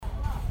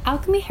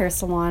Alchemy Hair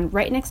Salon,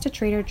 right next to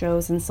Trader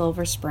Joe's in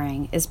Silver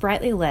Spring, is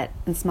brightly lit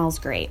and smells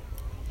great.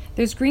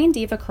 There's green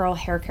Diva Curl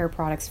hair care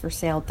products for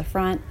sale at the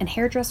front and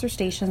hairdresser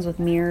stations with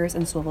mirrors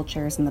and swivel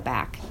chairs in the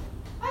back.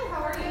 Hi,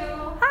 how are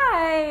you?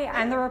 Hi,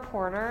 I'm the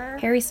reporter.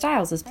 Harry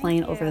Styles is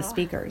playing over the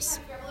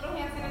speakers.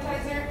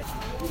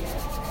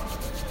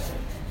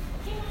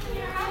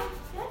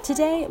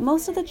 Today,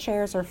 most of the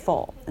chairs are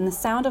full, and the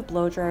sound of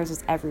blow dryers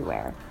is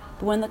everywhere.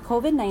 But when the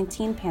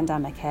COVID-19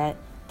 pandemic hit,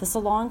 the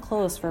salon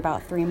closed for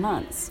about 3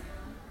 months.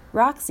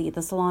 Roxie,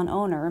 the salon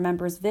owner,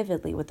 remembers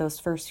vividly what those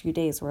first few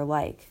days were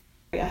like.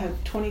 I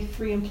have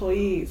 23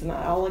 employees, and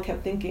all I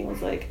kept thinking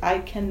was like, I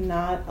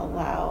cannot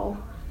allow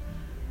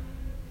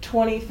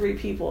 23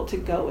 people to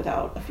go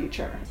without a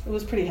future. It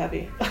was pretty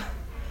heavy.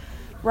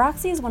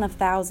 Roxie is one of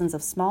thousands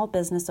of small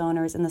business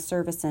owners in the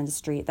service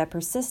industry that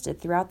persisted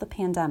throughout the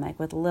pandemic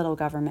with little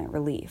government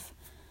relief.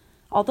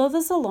 Although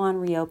the salon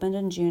reopened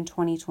in June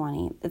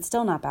 2020, it's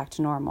still not back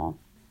to normal.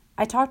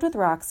 I talked with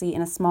Roxie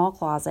in a small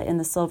closet in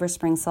the Silver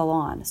Spring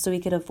salon so we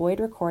could avoid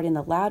recording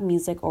the loud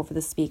music over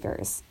the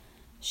speakers.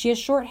 She has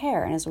short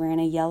hair and is wearing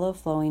a yellow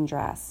flowing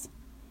dress.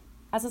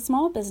 As a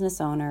small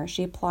business owner,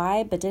 she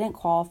applied but didn't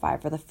qualify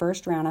for the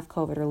first round of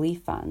COVID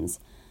relief funds,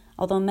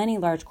 although many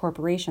large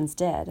corporations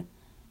did.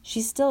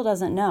 She still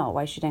doesn't know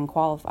why she didn't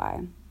qualify.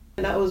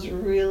 And that was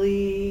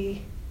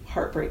really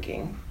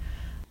heartbreaking.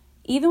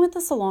 Even with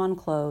the salon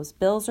closed,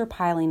 bills are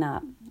piling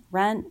up.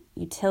 Rent,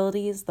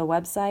 utilities, the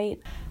website.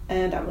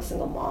 And I'm a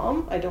single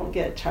mom. I don't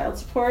get child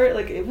support.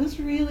 It was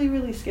really,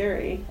 really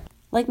scary.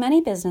 Like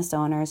many business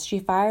owners, she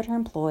fired her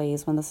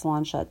employees when the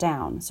salon shut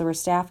down so her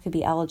staff could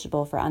be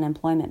eligible for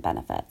unemployment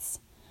benefits.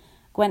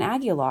 Gwen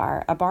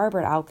Aguilar, a barber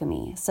at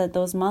Alchemy, said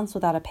those months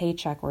without a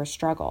paycheck were a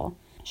struggle.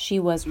 She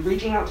was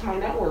reaching out to my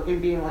network and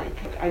being like,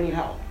 I need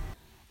help.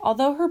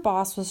 Although her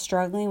boss was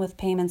struggling with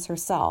payments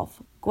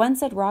herself, Gwen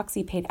said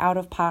Roxie paid out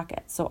of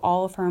pocket so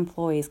all of her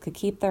employees could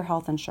keep their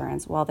health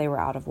insurance while they were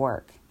out of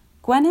work.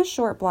 Gwen has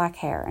short black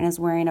hair and is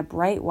wearing a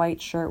bright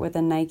white shirt with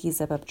a Nike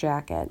zip-up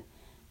jacket.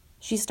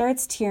 She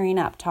starts tearing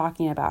up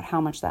talking about how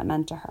much that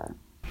meant to her.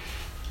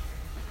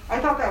 I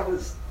thought that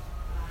was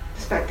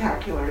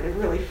spectacular. It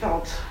really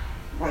felt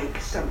like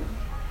some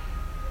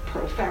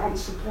profound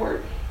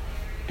support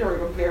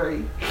during a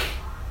very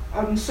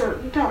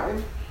uncertain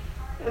time.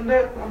 And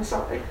then, I'm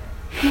sorry.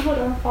 No,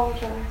 don't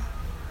apologize.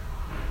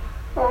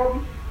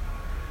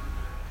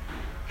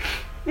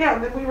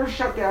 And then we were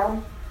shut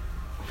down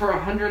for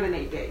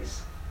 108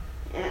 days.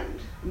 And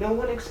no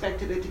one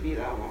expected it to be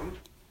that long.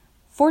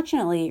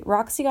 Fortunately,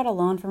 Roxie got a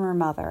loan from her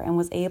mother and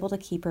was able to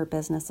keep her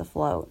business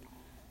afloat.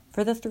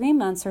 For the 3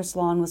 months her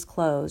salon was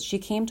closed, she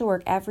came to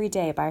work every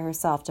day by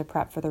herself to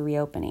prep for the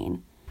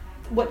reopening.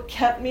 What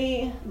kept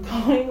me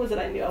going was that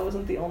I knew I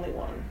wasn't the only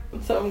one.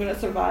 So I'm going to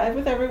survive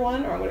with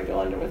everyone, or I'm going to go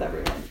under with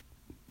everyone.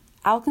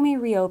 Alchemy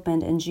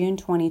reopened in June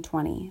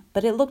 2020,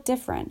 but it looked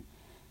different.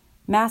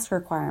 Mask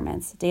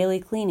requirements, daily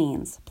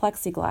cleanings,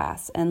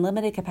 plexiglass, and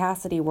limited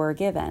capacity were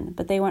given,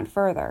 but they went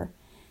further.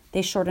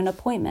 They shortened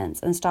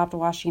appointments and stopped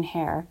washing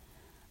hair.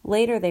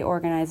 Later, they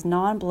organized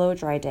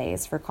non-blow-dry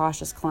days for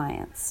cautious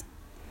clients.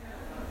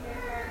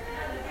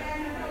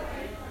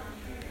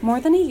 More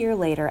than a year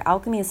later,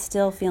 Alchemy is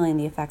still feeling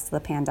the effects of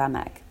the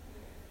pandemic.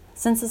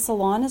 Since the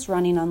salon is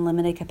running on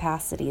limited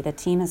capacity, the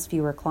team has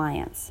fewer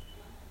clients.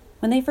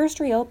 When they first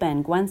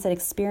reopened, Gwen said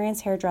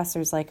experienced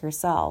hairdressers like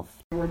herself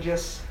We're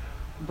just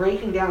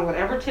breaking down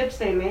whatever tips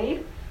they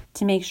made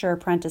to make sure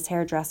apprentice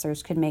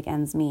hairdressers could make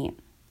ends meet.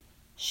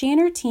 She and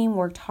her team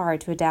worked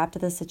hard to adapt to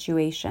the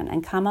situation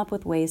and come up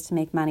with ways to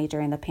make money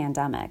during the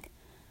pandemic.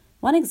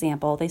 One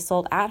example, they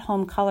sold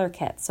at-home color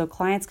kits so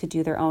clients could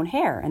do their own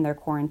hair in their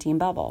quarantine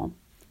bubble.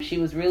 She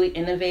was really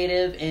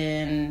innovative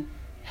in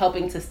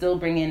helping to still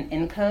bring in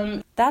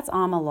income. That's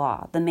Amma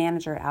Law, the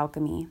manager at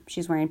Alchemy.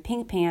 She's wearing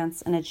pink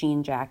pants and a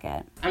jean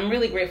jacket. I'm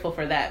really grateful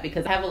for that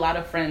because I have a lot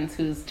of friends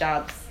whose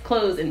jobs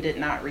closed and did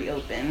not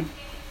reopen.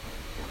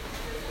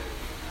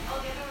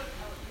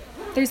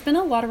 There's been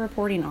a lot of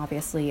reporting,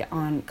 obviously,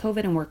 on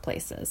COVID in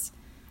workplaces.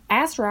 I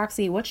asked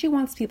Roxie what she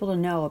wants people to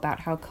know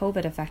about how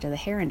COVID affected the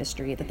hair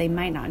industry that they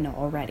might not know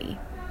already.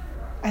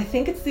 I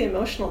think it's the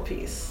emotional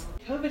piece.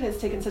 COVID has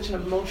taken such an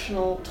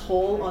emotional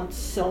toll on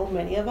so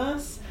many of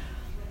us,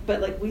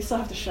 but we still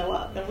have to show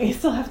up and we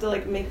still have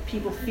to make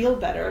people feel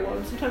better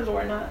when sometimes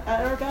we're not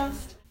at our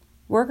best.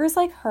 Workers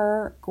like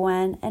her,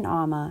 Gwen, and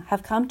Amma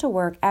have come to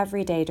work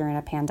every day during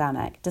a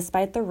pandemic,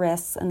 despite the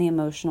risks and the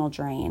emotional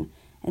drain,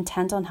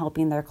 intent on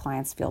helping their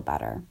clients feel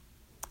better.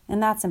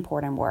 And that's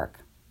important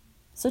work.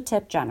 So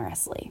tip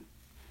generously.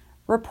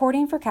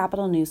 Reporting for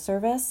Capital News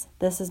Service,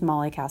 this is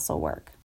Molly Castlework.